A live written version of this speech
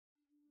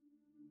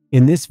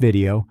In this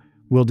video,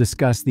 we'll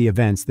discuss the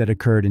events that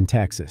occurred in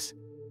Texas.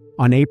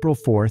 On April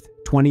 4,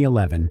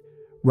 2011,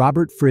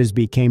 Robert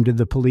Frisbie came to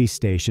the police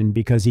station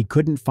because he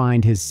couldn't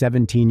find his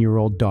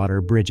 17-year-old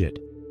daughter, Bridget.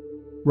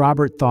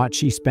 Robert thought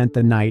she spent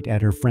the night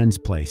at her friend's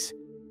place.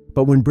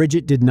 But when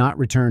Bridget did not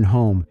return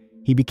home,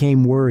 he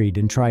became worried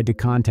and tried to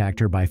contact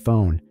her by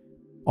phone.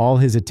 All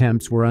his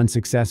attempts were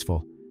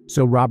unsuccessful,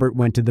 so Robert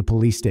went to the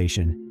police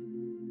station.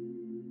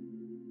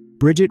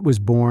 Bridget was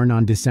born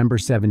on December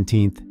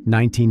 17,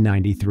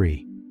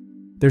 1993.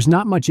 There's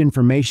not much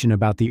information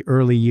about the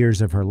early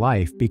years of her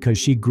life because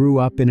she grew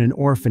up in an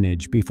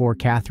orphanage before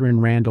Catherine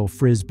Randall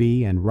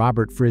Frisbie and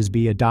Robert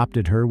Frisbie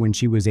adopted her when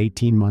she was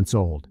 18 months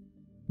old.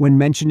 When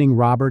mentioning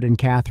Robert and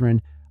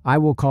Catherine, I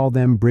will call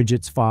them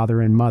Bridget's father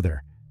and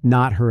mother,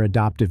 not her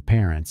adoptive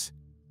parents.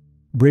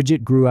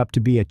 Bridget grew up to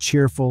be a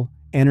cheerful,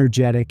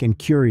 energetic, and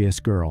curious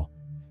girl.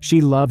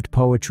 She loved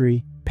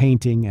poetry,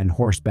 painting, and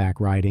horseback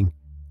riding.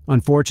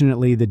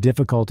 Unfortunately, the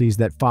difficulties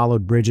that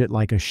followed Bridget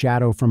like a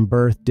shadow from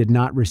birth did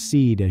not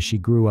recede as she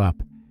grew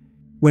up.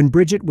 When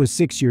Bridget was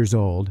 6 years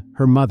old,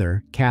 her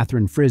mother,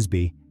 Catherine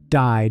Frisbie,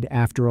 died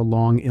after a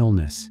long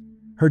illness.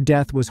 Her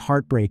death was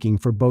heartbreaking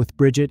for both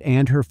Bridget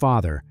and her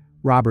father,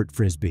 Robert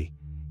Frisbie.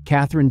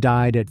 Catherine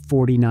died at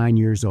 49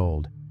 years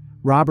old.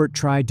 Robert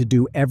tried to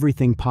do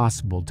everything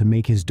possible to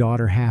make his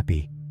daughter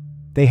happy.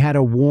 They had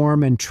a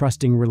warm and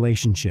trusting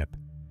relationship.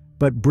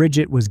 But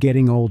Bridget was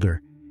getting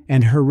older,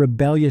 and her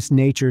rebellious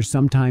nature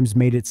sometimes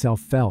made itself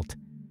felt.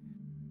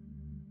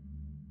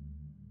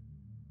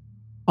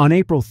 On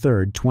April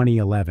 3,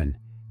 2011,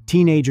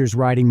 teenagers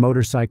riding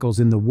motorcycles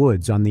in the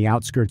woods on the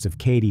outskirts of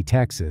Katy,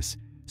 Texas,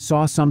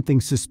 saw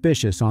something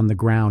suspicious on the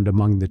ground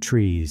among the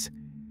trees.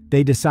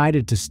 They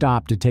decided to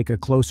stop to take a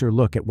closer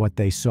look at what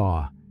they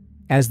saw.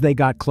 As they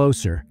got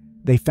closer,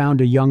 they found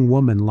a young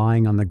woman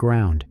lying on the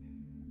ground.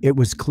 It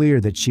was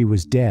clear that she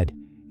was dead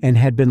and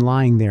had been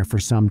lying there for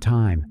some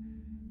time.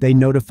 They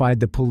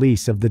notified the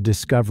police of the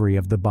discovery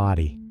of the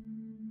body.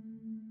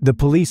 The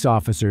police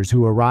officers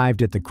who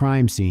arrived at the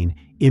crime scene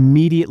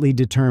immediately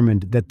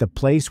determined that the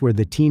place where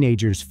the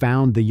teenagers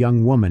found the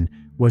young woman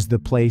was the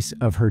place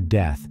of her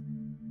death.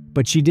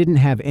 But she didn't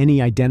have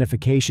any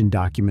identification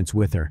documents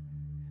with her.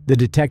 The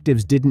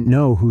detectives didn't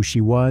know who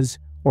she was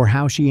or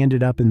how she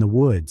ended up in the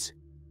woods.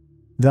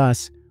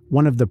 Thus,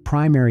 one of the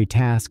primary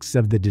tasks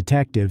of the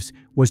detectives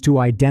was to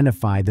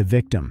identify the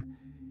victim.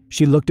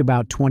 She looked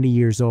about 20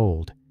 years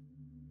old.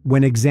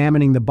 When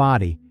examining the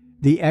body,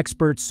 the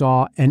experts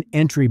saw an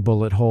entry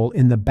bullet hole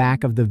in the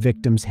back of the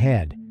victim's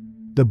head.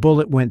 The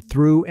bullet went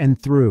through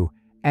and through,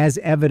 as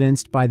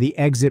evidenced by the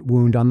exit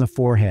wound on the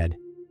forehead.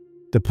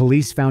 The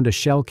police found a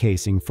shell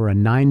casing for a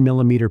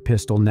 9mm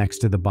pistol next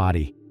to the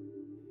body.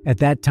 At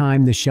that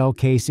time, the shell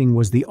casing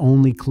was the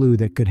only clue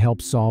that could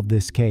help solve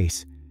this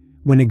case.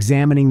 When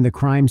examining the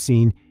crime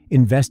scene,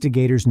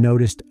 investigators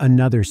noticed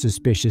another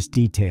suspicious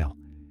detail.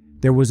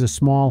 There was a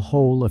small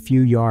hole a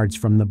few yards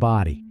from the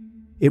body.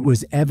 It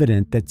was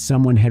evident that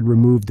someone had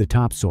removed the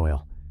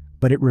topsoil,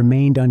 but it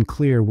remained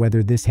unclear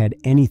whether this had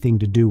anything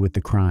to do with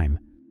the crime.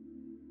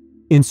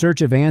 In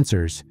search of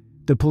answers,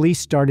 the police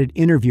started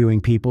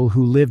interviewing people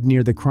who lived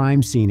near the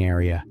crime scene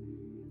area.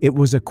 It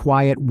was a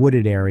quiet,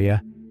 wooded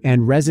area,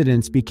 and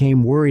residents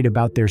became worried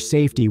about their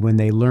safety when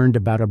they learned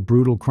about a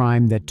brutal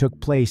crime that took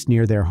place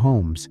near their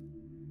homes.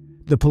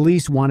 The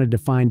police wanted to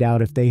find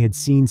out if they had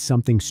seen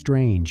something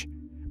strange.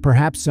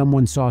 Perhaps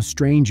someone saw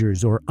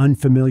strangers or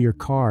unfamiliar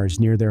cars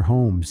near their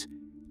homes.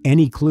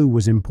 Any clue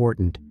was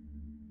important.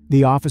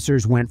 The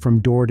officers went from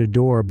door to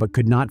door but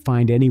could not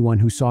find anyone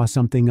who saw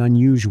something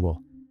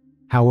unusual.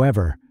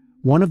 However,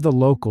 one of the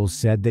locals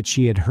said that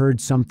she had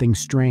heard something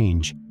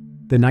strange.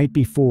 The night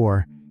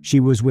before, she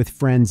was with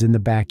friends in the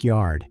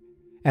backyard.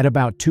 At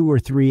about 2 or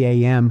 3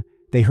 a.m.,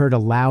 they heard a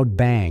loud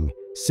bang,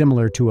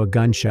 similar to a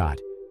gunshot.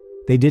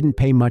 They didn't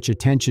pay much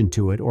attention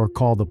to it or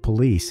call the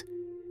police.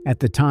 At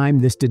the time,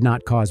 this did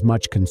not cause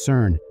much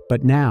concern,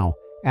 but now,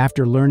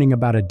 after learning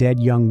about a dead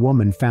young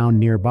woman found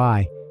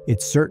nearby,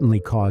 it certainly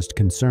caused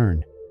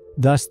concern.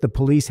 Thus, the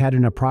police had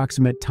an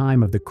approximate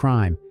time of the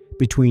crime,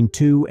 between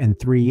 2 and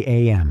 3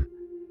 a.m.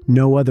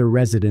 No other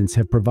residents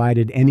have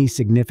provided any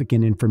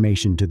significant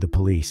information to the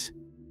police.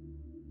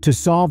 To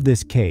solve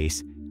this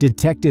case,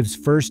 detectives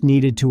first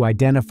needed to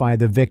identify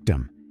the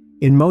victim.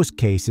 In most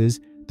cases,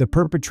 the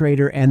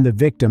perpetrator and the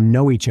victim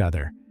know each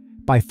other.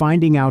 By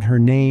finding out her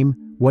name,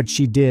 what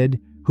she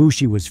did, who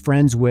she was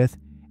friends with,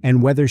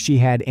 and whether she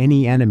had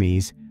any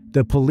enemies,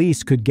 the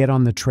police could get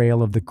on the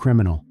trail of the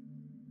criminal.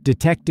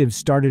 Detectives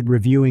started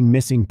reviewing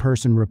missing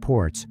person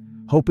reports,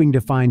 hoping to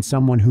find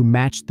someone who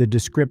matched the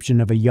description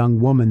of a young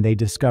woman they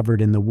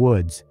discovered in the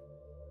woods.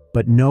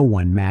 But no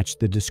one matched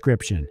the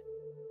description.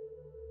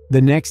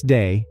 The next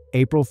day,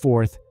 April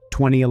 4,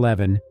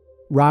 2011,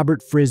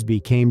 Robert Frisbie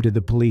came to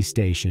the police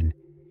station.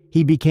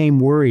 He became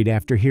worried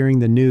after hearing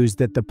the news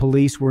that the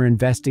police were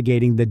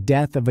investigating the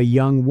death of a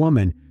young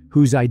woman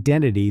whose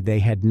identity they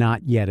had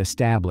not yet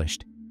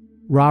established.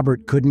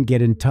 Robert couldn't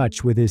get in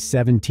touch with his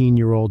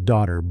 17-year-old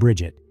daughter,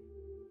 Bridget.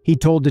 He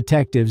told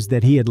detectives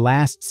that he had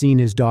last seen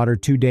his daughter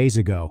 2 days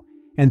ago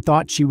and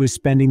thought she was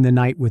spending the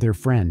night with her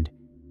friend.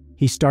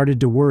 He started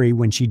to worry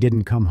when she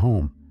didn't come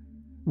home.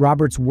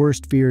 Robert's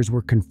worst fears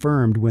were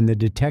confirmed when the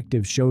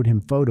detective showed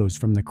him photos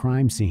from the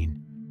crime scene.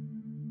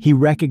 He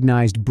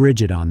recognized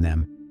Bridget on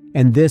them,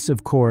 and this,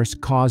 of course,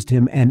 caused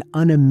him an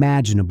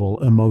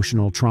unimaginable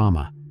emotional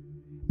trauma.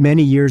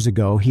 Many years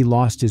ago, he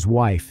lost his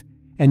wife,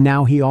 and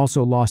now he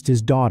also lost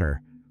his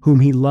daughter, whom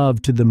he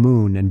loved to the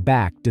moon and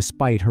back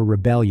despite her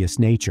rebellious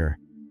nature.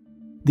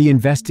 The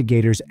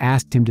investigators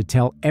asked him to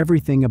tell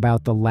everything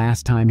about the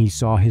last time he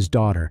saw his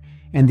daughter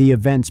and the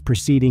events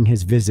preceding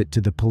his visit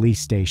to the police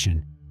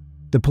station.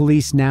 The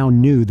police now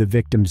knew the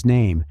victim's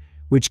name,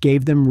 which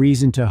gave them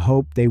reason to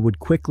hope they would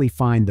quickly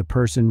find the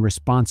person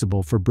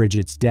responsible for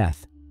Bridget's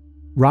death.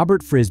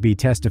 Robert Frisbie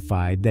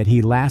testified that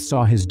he last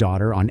saw his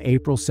daughter on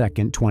April 2,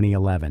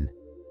 2011.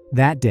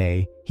 That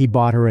day, he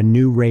bought her a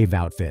new rave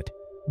outfit,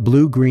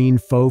 blue-green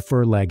faux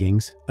fur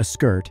leggings, a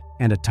skirt,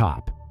 and a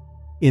top.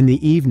 In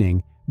the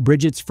evening,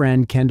 Bridget's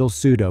friend Kendall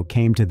Sudo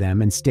came to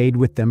them and stayed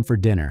with them for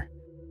dinner.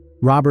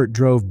 Robert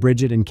drove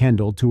Bridget and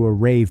Kendall to a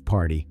rave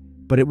party,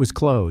 but it was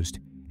closed,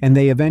 and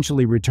they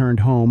eventually returned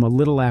home a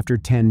little after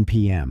 10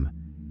 p.m.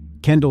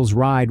 Kendall's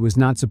ride was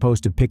not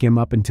supposed to pick him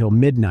up until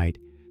midnight,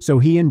 so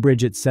he and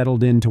Bridget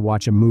settled in to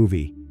watch a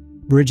movie.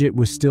 Bridget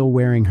was still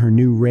wearing her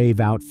new rave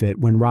outfit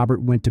when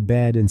Robert went to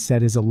bed and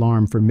set his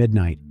alarm for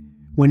midnight.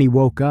 When he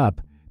woke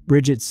up,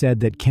 Bridget said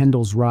that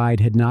Kendall's ride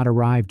had not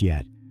arrived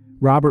yet.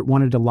 Robert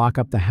wanted to lock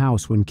up the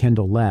house when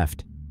Kendall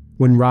left.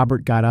 When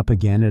Robert got up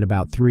again at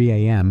about 3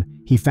 a.m.,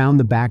 he found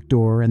the back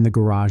door and the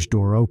garage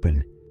door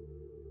open.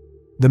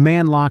 The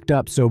man locked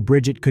up so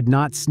Bridget could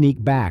not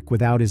sneak back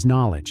without his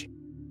knowledge.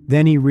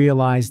 Then he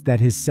realized that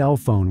his cell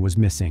phone was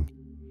missing.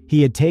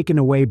 He had taken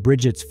away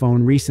Bridget's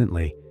phone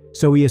recently,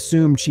 so he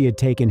assumed she had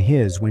taken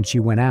his when she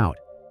went out.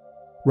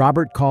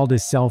 Robert called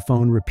his cell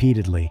phone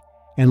repeatedly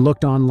and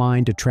looked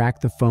online to track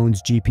the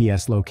phone's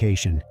GPS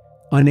location.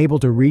 Unable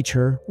to reach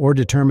her or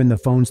determine the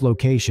phone's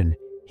location,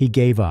 he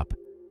gave up,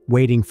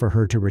 waiting for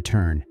her to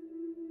return.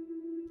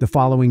 The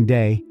following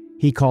day,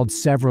 he called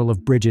several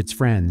of Bridget's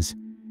friends,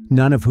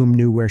 none of whom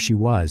knew where she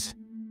was.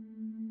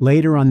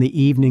 Later on the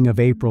evening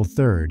of April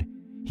 3rd,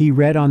 he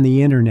read on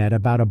the internet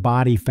about a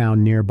body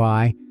found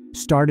nearby,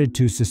 started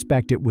to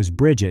suspect it was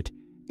Bridget,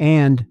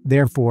 and,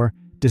 therefore,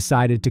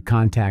 decided to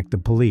contact the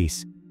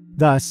police.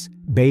 Thus,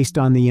 based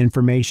on the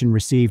information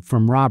received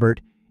from Robert,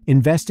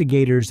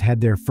 investigators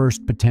had their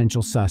first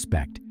potential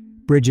suspect,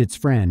 Bridget's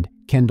friend,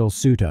 Kendall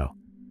Sudo.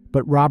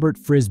 But Robert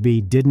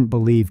Frisbie didn't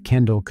believe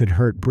Kendall could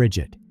hurt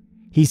Bridget.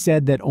 He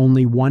said that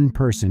only one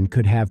person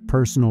could have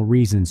personal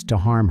reasons to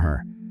harm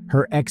her,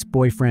 her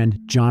ex-boyfriend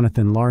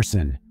Jonathan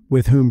Larson,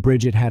 with whom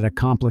Bridget had a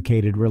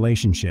complicated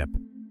relationship.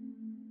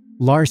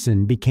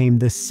 Larson became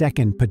the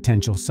second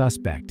potential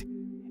suspect.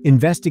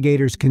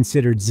 Investigators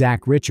considered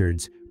Zach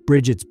Richards,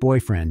 Bridget's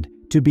boyfriend,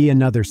 to be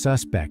another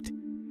suspect.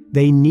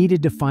 They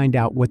needed to find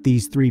out what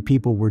these three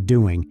people were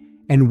doing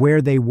and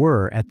where they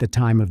were at the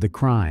time of the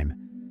crime.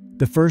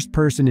 The first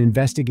person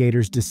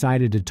investigators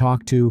decided to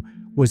talk to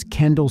was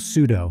Kendall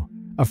Sudo,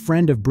 a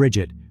friend of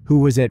Bridget who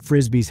was at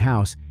Frisbie's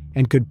house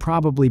and could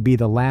probably be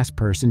the last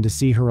person to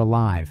see her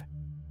alive.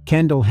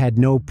 Kendall had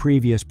no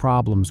previous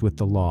problems with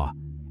the law,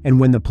 and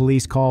when the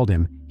police called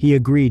him, he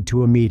agreed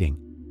to a meeting.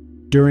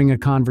 During a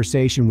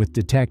conversation with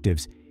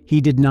detectives,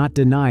 he did not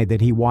deny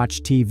that he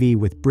watched TV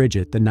with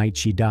Bridget the night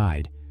she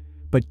died.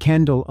 But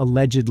Kendall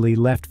allegedly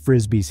left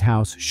Frisbie's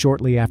house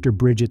shortly after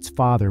Bridget's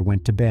father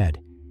went to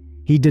bed.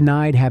 He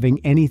denied having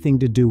anything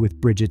to do with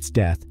Bridget's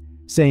death,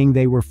 saying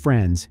they were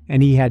friends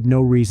and he had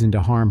no reason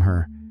to harm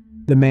her.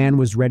 The man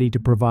was ready to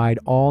provide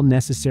all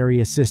necessary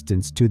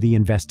assistance to the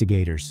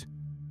investigators.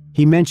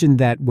 He mentioned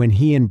that when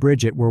he and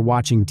Bridget were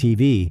watching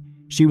TV,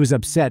 she was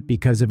upset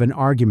because of an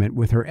argument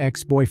with her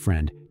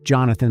ex-boyfriend,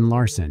 Jonathan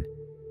Larson.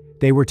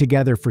 They were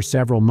together for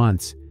several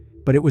months,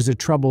 but it was a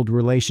troubled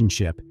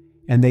relationship,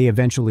 and they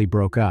eventually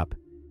broke up.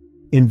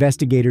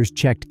 Investigators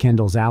checked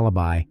Kendall's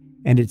alibi,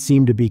 and it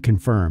seemed to be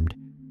confirmed.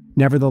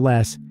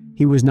 Nevertheless,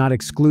 he was not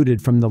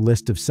excluded from the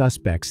list of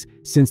suspects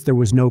since there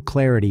was no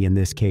clarity in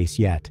this case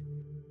yet.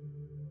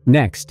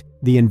 Next,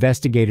 the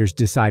investigators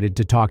decided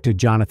to talk to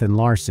Jonathan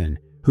Larson,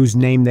 whose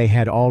name they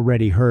had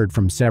already heard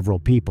from several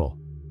people.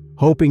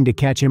 Hoping to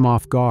catch him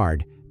off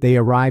guard, they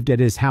arrived at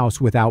his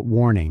house without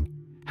warning.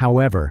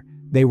 However,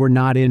 they were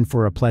not in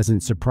for a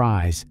pleasant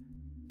surprise.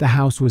 The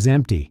house was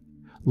empty.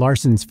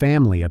 Larson's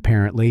family,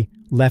 apparently,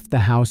 left the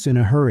house in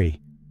a hurry.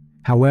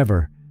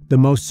 However, the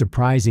most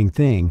surprising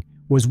thing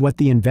was what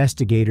the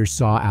investigators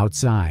saw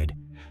outside.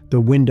 The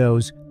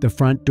windows, the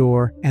front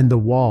door, and the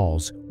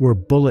walls were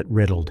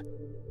bullet-riddled.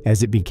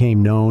 As it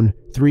became known,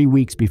 3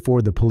 weeks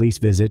before the police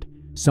visit,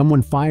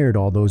 someone fired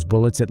all those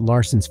bullets at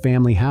Larson's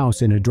family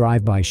house in a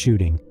drive-by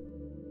shooting.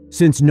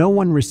 Since no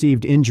one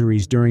received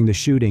injuries during the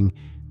shooting,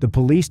 the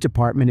police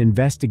department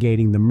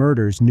investigating the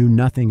murders knew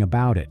nothing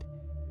about it.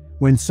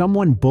 When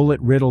someone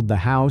bullet-riddled the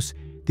house,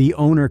 the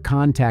owner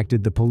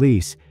contacted the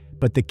police,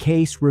 but the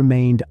case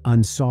remained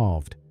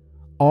unsolved.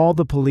 All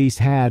the police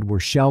had were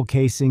shell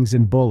casings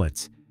and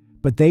bullets,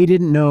 but they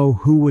didn't know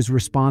who was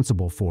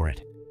responsible for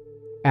it.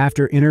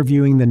 After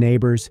interviewing the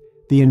neighbors,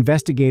 the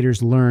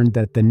investigators learned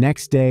that the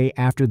next day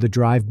after the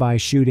drive-by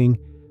shooting,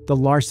 the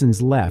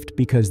Larsons left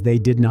because they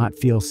did not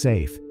feel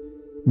safe.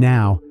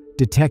 Now,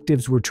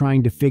 detectives were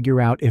trying to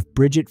figure out if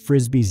Bridget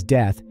Frisbie's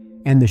death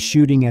and the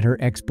shooting at her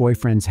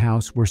ex-boyfriend's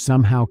house were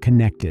somehow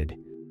connected.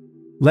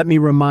 Let me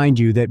remind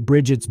you that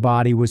Bridget's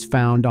body was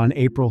found on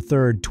April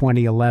 3,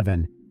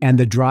 2011, and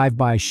the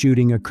drive-by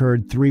shooting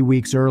occurred 3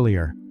 weeks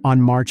earlier,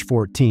 on March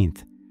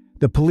 14th.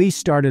 The police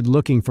started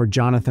looking for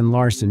Jonathan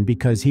Larson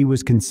because he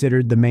was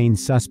considered the main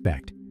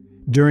suspect.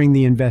 During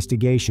the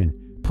investigation,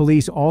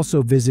 police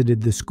also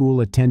visited the school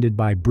attended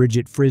by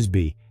Bridget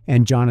Frisbie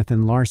and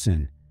Jonathan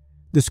Larson.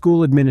 The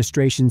school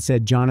administration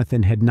said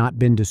Jonathan had not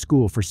been to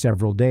school for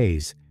several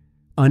days.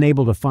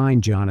 Unable to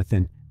find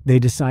Jonathan, they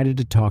decided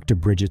to talk to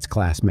Bridget's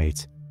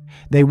classmates.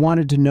 They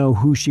wanted to know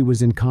who she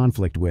was in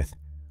conflict with,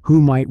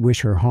 who might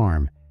wish her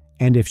harm,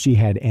 and if she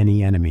had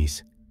any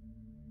enemies.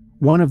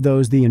 One of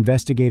those the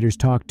investigators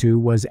talked to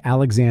was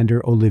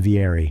Alexander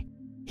Olivieri.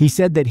 He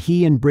said that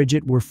he and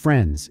Bridget were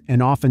friends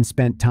and often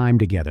spent time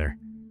together.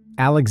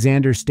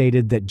 Alexander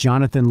stated that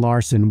Jonathan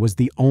Larson was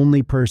the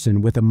only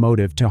person with a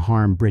motive to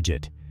harm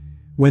Bridget.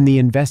 When the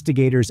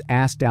investigators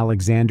asked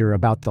Alexander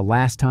about the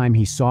last time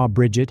he saw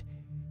Bridget,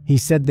 he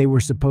said they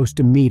were supposed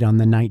to meet on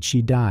the night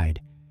she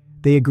died.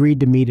 They agreed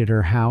to meet at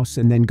her house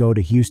and then go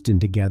to Houston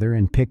together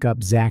and pick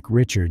up Zach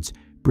Richards,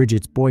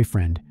 Bridget's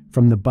boyfriend,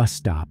 from the bus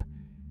stop.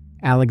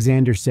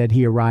 Alexander said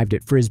he arrived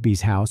at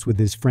Frisbie's house with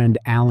his friend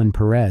Alan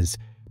Perez,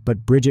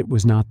 but Bridget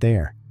was not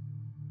there.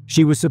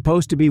 She was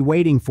supposed to be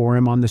waiting for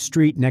him on the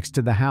street next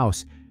to the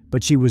house,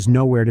 but she was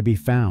nowhere to be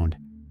found.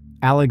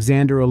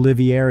 Alexander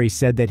Olivieri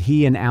said that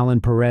he and Alan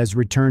Perez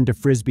returned to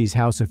Frisbie's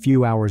house a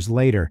few hours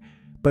later,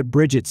 but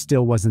Bridget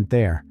still wasn't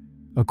there.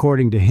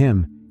 According to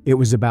him, it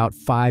was about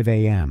 5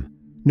 a.m.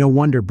 No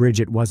wonder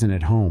Bridget wasn't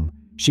at home.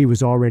 She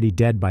was already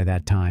dead by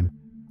that time.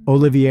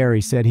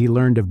 Olivieri said he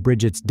learned of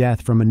Bridget's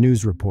death from a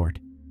news report.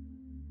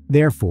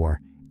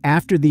 Therefore,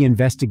 after the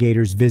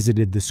investigators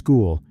visited the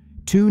school,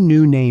 2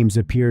 new names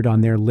appeared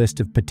on their list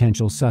of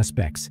potential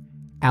suspects: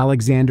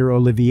 Alexander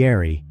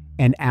Olivieri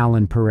and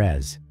Alan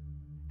Perez.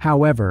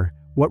 However,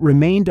 what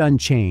remained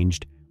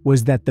unchanged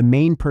was that the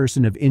main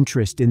person of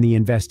interest in the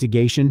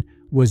investigation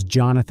was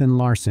Jonathan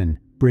Larson,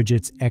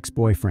 Bridget's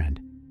ex-boyfriend.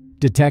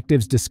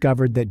 Detectives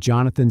discovered that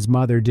Jonathan's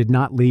mother did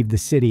not leave the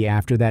city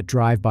after that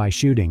drive-by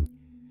shooting.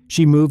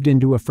 She moved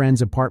into a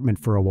friend's apartment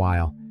for a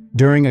while.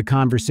 During a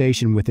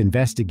conversation with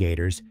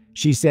investigators,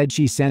 she said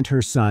she sent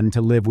her son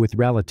to live with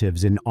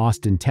relatives in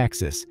Austin,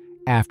 Texas,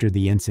 after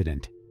the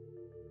incident.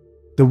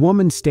 The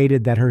woman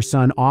stated that her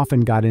son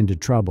often got into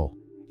trouble,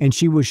 and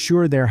she was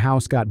sure their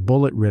house got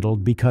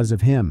bullet-riddled because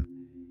of him.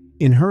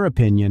 In her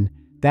opinion,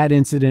 that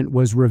incident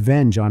was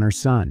revenge on her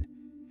son.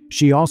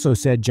 She also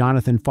said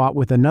Jonathan fought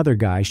with another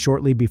guy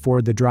shortly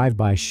before the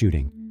drive-by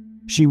shooting.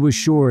 She was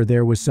sure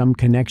there was some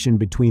connection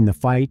between the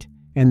fight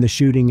and the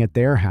shooting at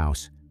their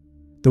house.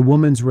 The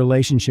woman's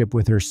relationship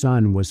with her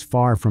son was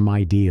far from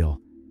ideal.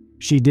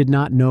 She did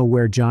not know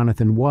where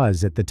Jonathan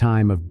was at the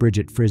time of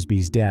Bridget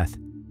Frisbie's death.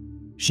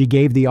 She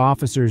gave the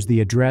officers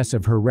the address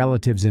of her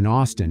relatives in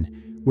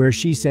Austin, where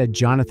she said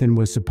Jonathan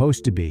was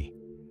supposed to be.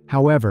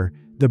 However,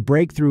 the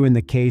breakthrough in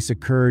the case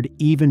occurred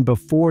even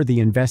before the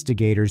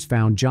investigators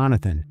found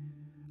Jonathan.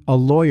 A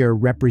lawyer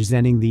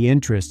representing the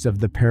interests of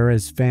the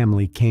Perez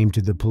family came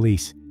to the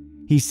police.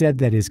 He said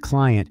that his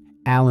client,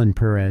 Alan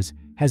Perez,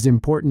 has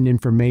important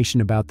information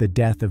about the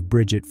death of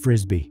Bridget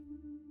Frisbie.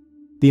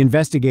 The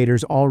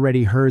investigators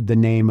already heard the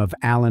name of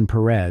Alan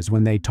Perez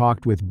when they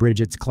talked with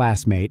Bridget's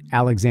classmate,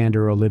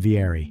 Alexander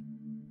Olivieri.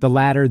 The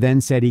latter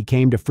then said he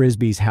came to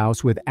Frisbie's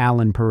house with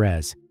Alan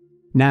Perez.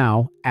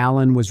 Now,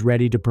 Alan was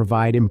ready to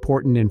provide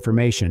important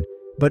information,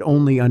 but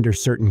only under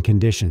certain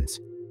conditions.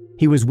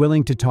 He was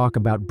willing to talk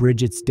about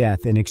Bridget's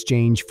death in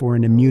exchange for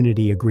an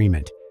immunity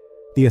agreement.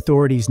 The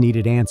authorities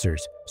needed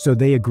answers, so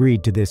they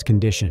agreed to this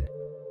condition.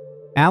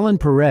 Alan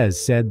Perez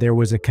said there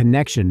was a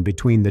connection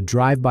between the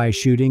drive-by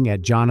shooting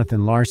at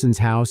Jonathan Larson's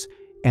house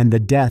and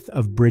the death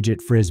of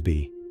Bridget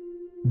Frisbie.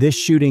 This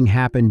shooting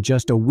happened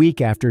just a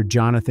week after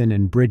Jonathan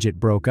and Bridget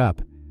broke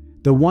up.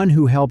 The one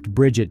who helped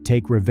Bridget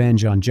take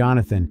revenge on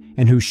Jonathan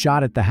and who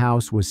shot at the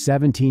house was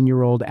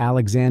 17-year-old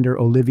Alexander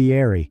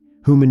Olivieri,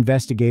 whom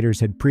investigators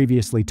had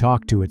previously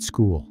talked to at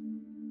school.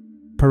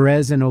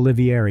 Perez and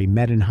Olivieri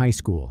met in high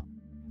school.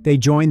 They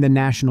joined the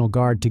National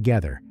Guard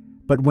together,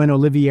 but when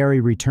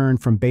Olivieri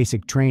returned from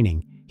basic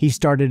training, he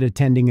started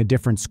attending a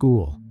different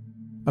school.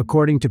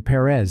 According to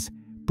Perez,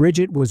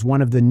 Bridget was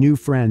one of the new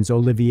friends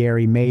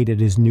Olivieri made at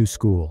his new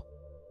school.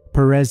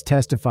 Perez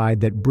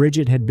testified that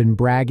Bridget had been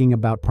bragging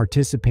about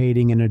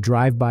participating in a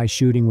drive-by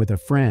shooting with a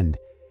friend,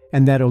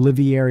 and that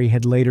Olivieri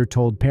had later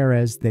told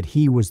Perez that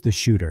he was the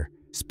shooter.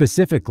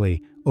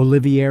 Specifically,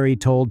 Olivieri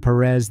told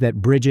Perez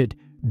that Bridget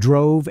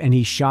drove and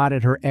he shot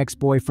at her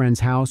ex-boyfriend's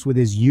house with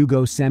his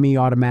Yugo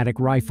semi-automatic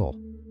rifle.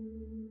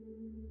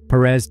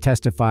 Perez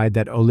testified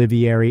that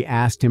Olivieri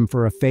asked him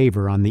for a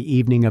favor on the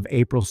evening of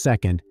April 2,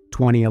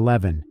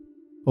 2011.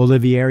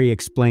 Olivieri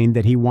explained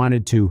that he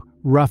wanted to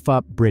rough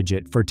up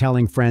Bridget for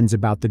telling friends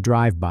about the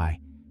drive-by.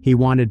 He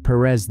wanted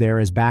Perez there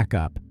as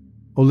backup.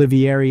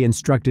 Olivieri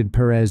instructed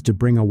Perez to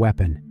bring a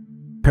weapon.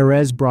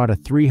 Perez brought a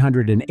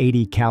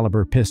 .380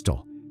 caliber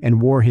pistol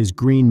and wore his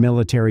green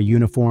military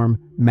uniform,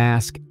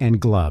 mask, and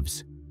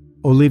gloves.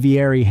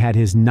 Olivieri had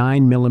his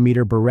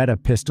 9mm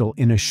Beretta pistol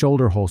in a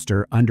shoulder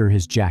holster under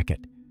his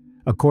jacket.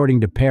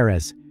 According to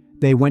Perez,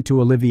 they went to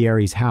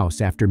Olivieri's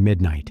house after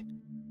midnight.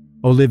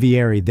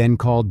 Olivieri then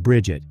called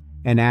Bridget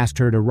and asked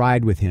her to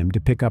ride with him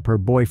to pick up her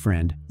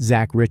boyfriend,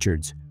 Zach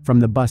Richards, from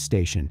the bus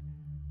station.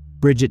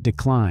 Bridget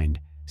declined,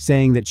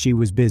 saying that she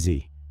was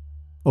busy.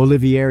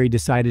 Olivieri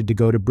decided to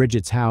go to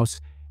Bridget's house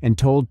and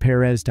told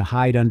Perez to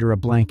hide under a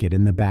blanket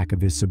in the back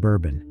of his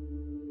Suburban.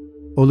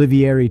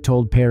 Olivieri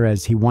told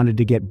Perez he wanted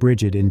to get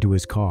Bridget into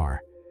his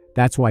car.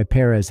 That's why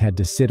Perez had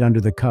to sit under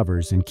the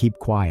covers and keep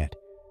quiet.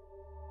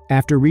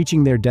 After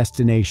reaching their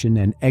destination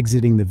and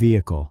exiting the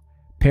vehicle,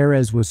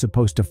 Perez was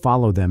supposed to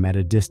follow them at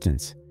a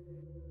distance.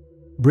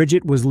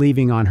 Bridget was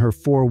leaving on her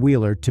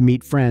four-wheeler to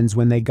meet friends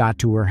when they got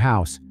to her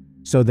house,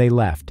 so they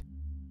left.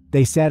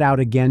 They set out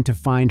again to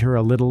find her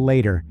a little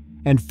later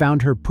and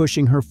found her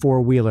pushing her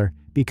four-wheeler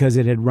because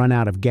it had run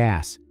out of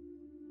gas.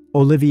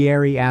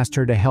 Olivieri asked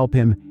her to help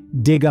him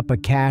dig up a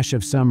cache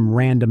of some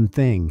random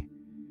thing.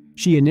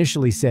 She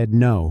initially said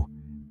no,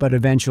 but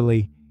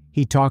eventually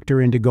he talked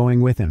her into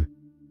going with him.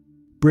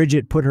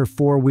 Bridget put her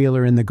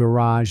four-wheeler in the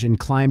garage and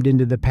climbed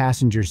into the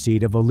passenger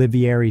seat of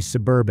Olivieri's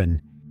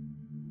Suburban.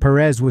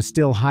 Perez was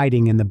still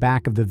hiding in the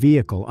back of the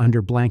vehicle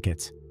under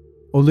blankets.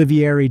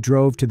 Olivieri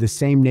drove to the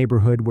same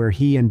neighborhood where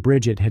he and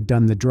Bridget had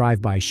done the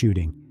drive-by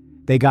shooting.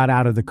 They got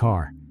out of the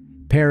car.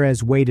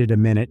 Perez waited a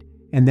minute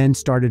and then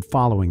started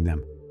following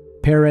them.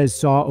 Perez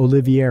saw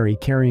Olivieri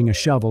carrying a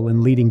shovel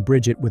and leading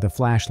Bridget with a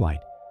flashlight.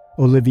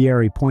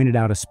 Olivieri pointed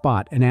out a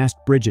spot and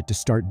asked Bridget to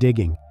start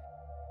digging.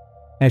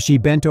 As she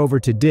bent over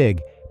to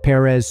dig,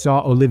 Perez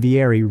saw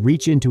Olivieri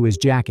reach into his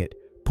jacket,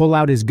 pull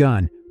out his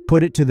gun,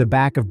 put it to the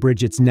back of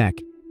Bridget's neck,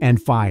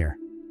 and fire.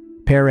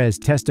 Perez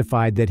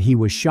testified that he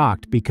was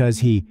shocked because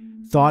he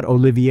thought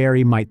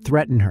Olivieri might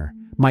threaten her,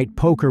 might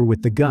poke her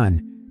with the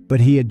gun, but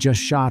he had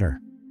just shot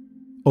her.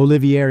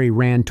 Olivieri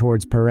ran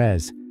towards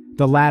Perez.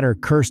 The latter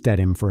cursed at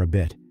him for a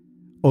bit.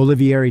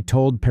 Olivieri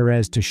told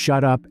Perez to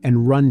shut up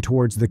and run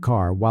towards the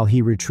car while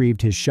he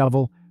retrieved his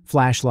shovel,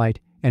 flashlight,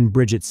 and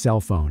Bridget's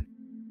cell phone.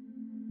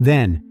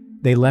 Then,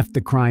 they left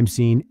the crime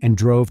scene and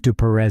drove to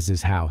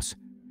Perez's house.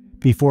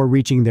 Before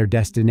reaching their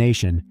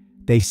destination,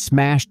 they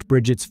smashed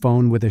Bridget's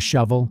phone with a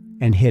shovel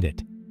and hid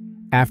it.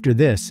 After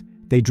this,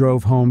 they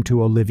drove home to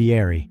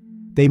Olivieri.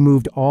 They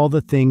moved all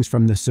the things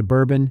from the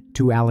Suburban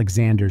to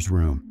Alexander's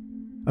room.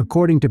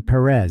 According to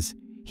Perez,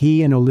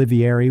 he and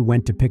Olivieri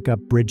went to pick up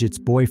Bridget's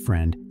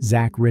boyfriend,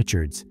 Zach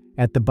Richards,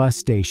 at the bus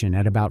station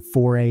at about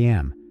 4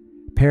 a.m.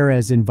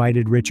 Perez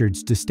invited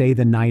Richards to stay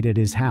the night at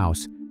his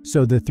house,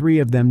 so the three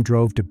of them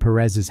drove to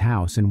Perez's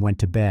house and went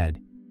to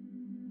bed.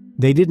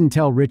 They didn't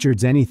tell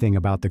Richards anything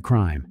about the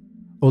crime.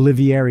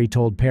 Olivieri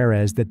told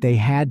Perez that they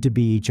had to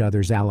be each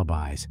other's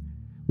alibis.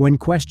 When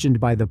questioned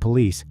by the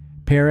police,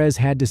 Perez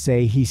had to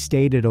say he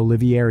stayed at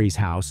Olivieri's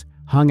house,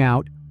 hung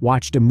out,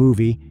 watched a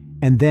movie,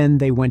 and then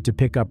they went to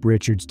pick up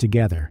Richards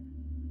together.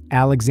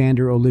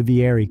 Alexander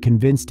Olivieri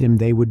convinced him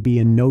they would be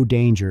in no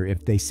danger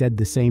if they said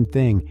the same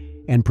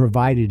thing and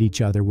provided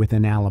each other with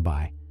an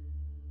alibi.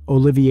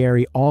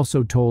 Olivieri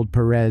also told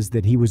Perez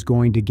that he was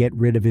going to get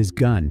rid of his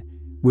gun,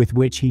 with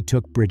which he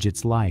took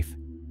Bridget's life.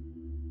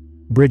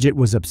 Bridget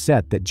was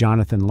upset that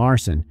Jonathan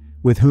Larson,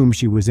 with whom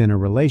she was in a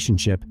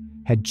relationship,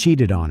 had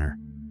cheated on her.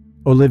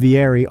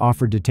 Olivieri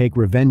offered to take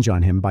revenge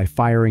on him by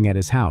firing at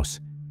his house.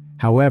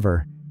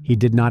 However, he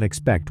did not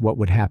expect what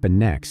would happen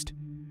next.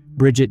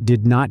 Bridget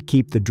did not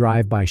keep the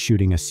drive-by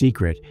shooting a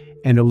secret,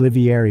 and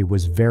Olivieri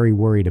was very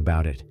worried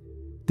about it.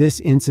 This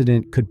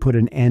incident could put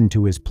an end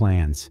to his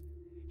plans.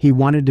 He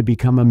wanted to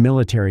become a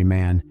military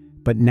man,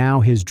 but now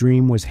his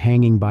dream was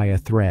hanging by a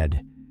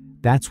thread.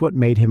 That's what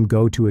made him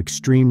go to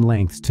extreme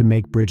lengths to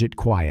make Bridget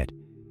quiet.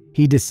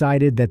 He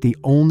decided that the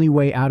only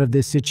way out of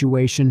this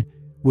situation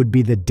would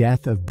be the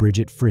death of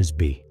Bridget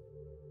Frisbie.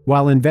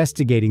 While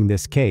investigating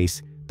this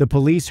case, the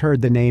police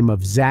heard the name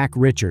of Zach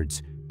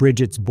Richards,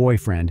 Bridget's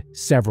boyfriend,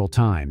 several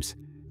times.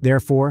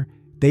 Therefore,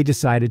 they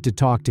decided to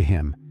talk to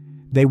him.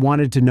 They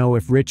wanted to know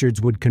if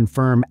Richards would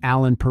confirm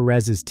Alan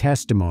Perez's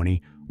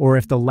testimony or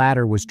if the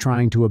latter was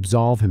trying to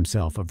absolve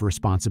himself of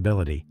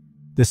responsibility.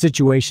 The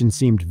situation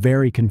seemed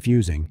very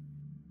confusing.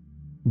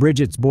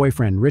 Bridget's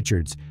boyfriend,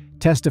 Richards,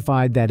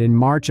 testified that in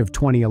March of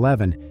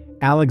 2011,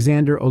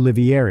 Alexander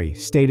Olivieri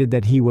stated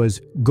that he was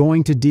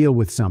going to deal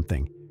with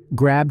something,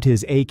 grabbed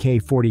his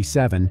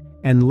AK-47,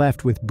 and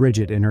left with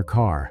Bridget in her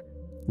car.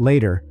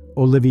 Later,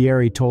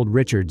 Olivieri told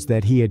Richards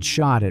that he had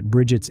shot at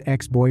Bridget's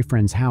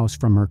ex-boyfriend's house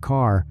from her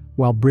car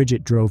while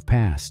Bridget drove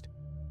past.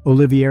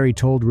 Olivieri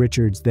told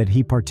Richards that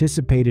he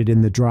participated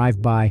in the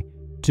drive-by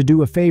to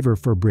do a favor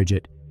for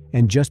Bridget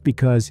and just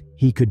because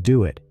he could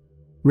do it.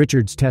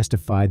 Richards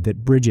testified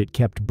that Bridget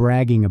kept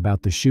bragging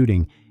about the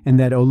shooting and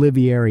that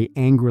Olivieri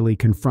angrily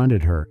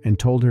confronted her and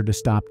told her to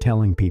stop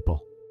telling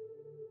people.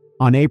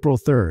 On April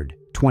 3,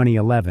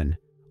 2011,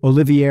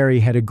 Olivieri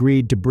had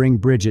agreed to bring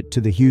Bridget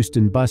to the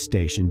Houston bus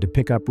station to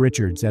pick up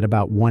Richards at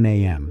about 1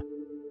 a.m.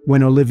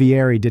 When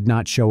Olivieri did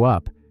not show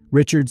up,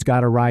 Richards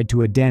got a ride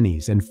to a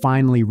Denny's and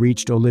finally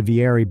reached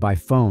Olivieri by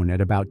phone at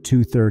about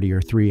 2:30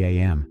 or 3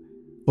 a.m.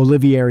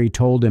 Olivieri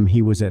told him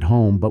he was at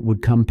home but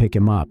would come pick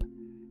him up.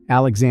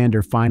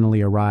 Alexander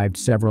finally arrived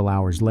several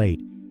hours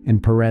late,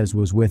 and Perez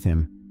was with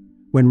him.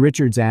 When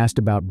Richards asked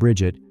about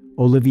Bridget,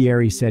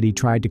 Olivieri said he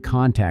tried to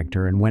contact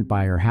her and went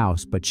by her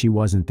house, but she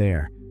wasn't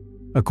there.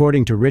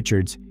 According to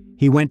Richards,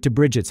 he went to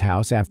Bridget's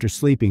house after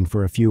sleeping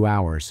for a few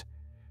hours.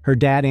 Her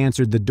dad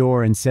answered the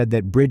door and said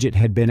that Bridget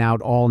had been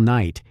out all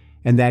night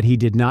and that he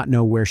did not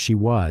know where she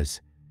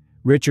was.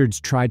 Richards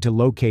tried to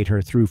locate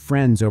her through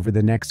friends over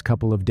the next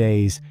couple of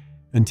days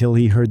until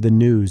he heard the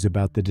news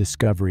about the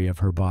discovery of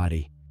her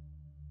body.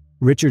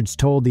 Richards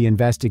told the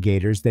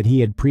investigators that he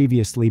had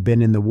previously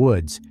been in the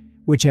woods,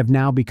 which have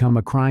now become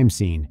a crime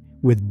scene,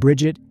 with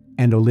Bridget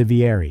and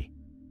Olivieri.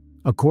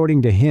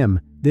 According to him,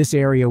 this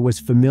area was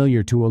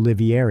familiar to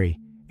Olivieri,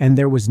 and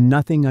there was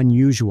nothing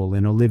unusual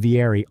in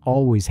Olivieri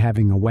always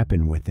having a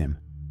weapon with him.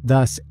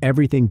 Thus,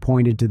 everything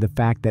pointed to the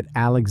fact that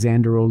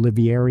Alexander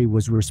Olivieri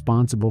was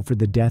responsible for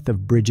the death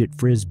of Bridget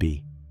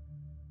Frisbie.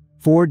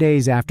 4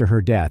 days after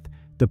her death,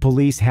 the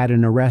police had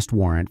an arrest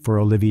warrant for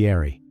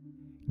Olivieri.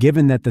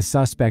 Given that the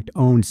suspect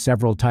owned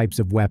several types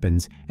of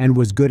weapons and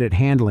was good at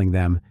handling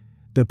them,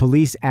 the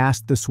police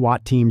asked the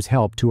SWAT team's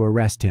help to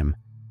arrest him.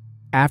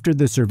 After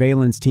the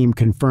surveillance team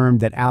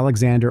confirmed that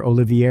Alexander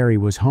Olivieri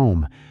was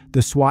home,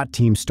 the SWAT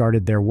team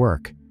started their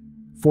work.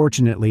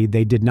 Fortunately,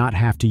 they did not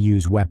have to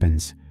use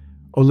weapons.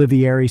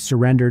 Olivieri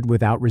surrendered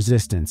without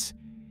resistance.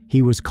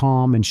 He was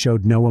calm and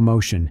showed no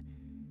emotion.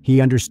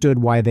 He understood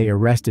why they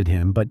arrested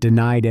him but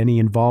denied any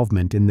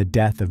involvement in the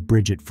death of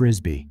Bridget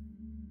Frisbie.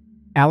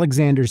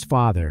 Alexander's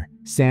father,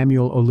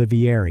 Samuel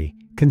Olivieri,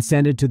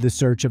 consented to the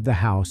search of the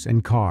house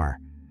and car.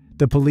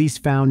 The police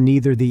found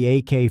neither the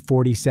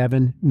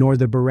AK-47 nor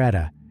the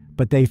Beretta,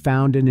 but they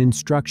found an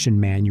instruction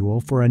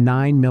manual for a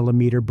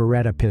 9mm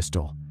Beretta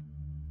pistol.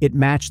 It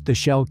matched the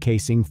shell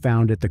casing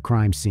found at the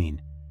crime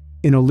scene.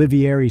 In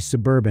Olivieri's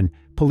Suburban,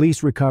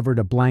 police recovered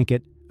a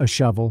blanket, a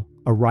shovel,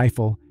 a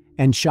rifle,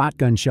 and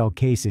shotgun shell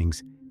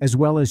casings, as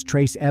well as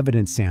trace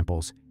evidence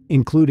samples,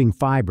 including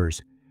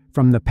fibers,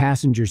 from the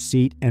passenger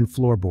seat and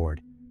floorboard.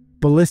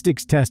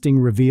 Ballistics testing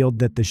revealed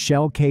that the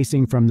shell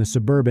casing from the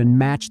Suburban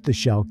matched the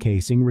shell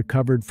casing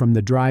recovered from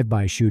the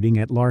drive-by shooting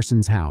at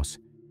Larson's house.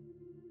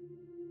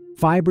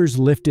 Fibers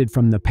lifted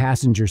from the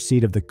passenger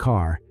seat of the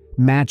car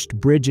matched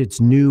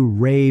Bridget's new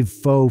rave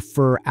faux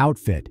fur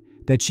outfit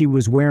that she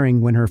was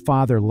wearing when her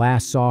father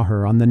last saw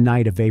her on the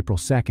night of April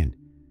 2nd.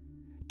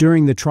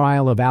 During the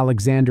trial of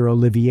Alexander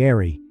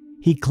Olivieri,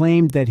 he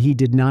claimed that he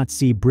did not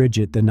see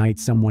Bridget the night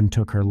someone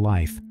took her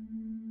life.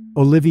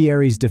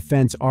 Olivieri's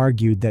defense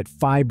argued that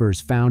fibers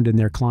found in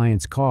their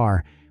client's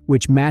car,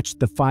 which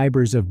matched the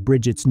fibers of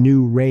Bridget's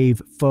new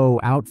rave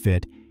faux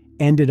outfit,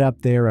 ended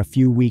up there a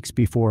few weeks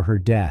before her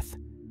death.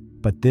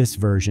 But this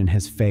version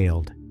has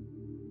failed.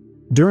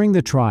 During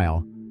the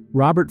trial,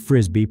 Robert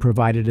Frisbie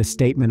provided a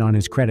statement on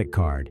his credit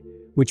card,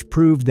 which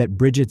proved that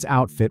Bridget's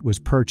outfit was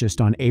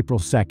purchased on April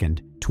 2nd,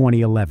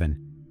 2011.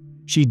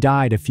 She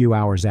died a few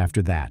hours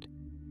after that.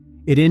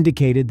 It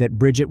indicated that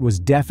Bridget was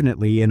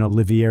definitely in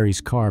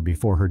Olivieri's car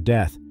before her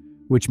death,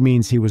 which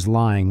means he was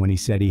lying when he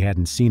said he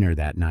hadn't seen her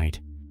that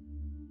night.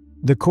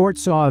 The court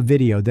saw a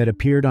video that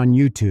appeared on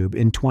YouTube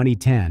in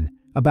 2010,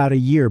 about a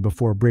year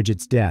before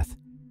Bridget's death.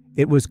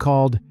 It was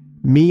called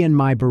 "Me and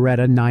My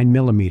Beretta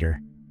 9mm."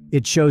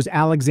 It shows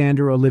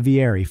Alexander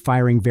Olivieri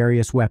firing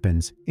various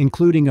weapons,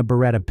 including a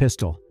Beretta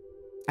pistol.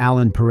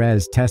 Alan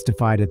Perez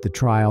testified at the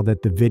trial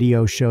that the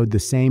video showed the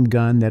same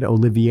gun that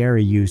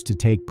Olivieri used to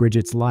take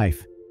Bridget's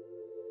life.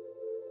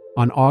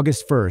 On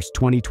August 1,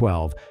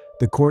 2012,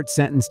 the court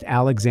sentenced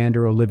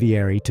Alexander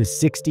Olivieri to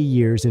 60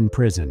 years in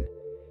prison.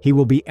 He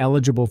will be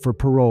eligible for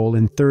parole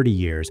in 30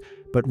 years,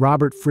 but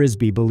Robert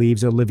Frisbie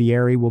believes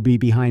Olivieri will be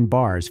behind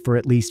bars for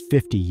at least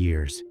 50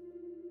 years.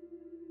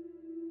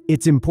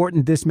 "It's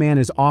important this man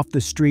is off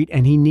the street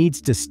and he needs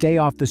to stay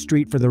off the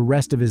street for the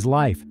rest of his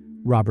life,"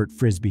 Robert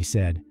Frisbie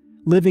said.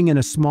 "Living in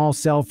a small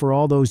cell for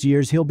all those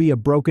years, he'll be a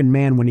broken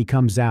man when he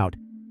comes out.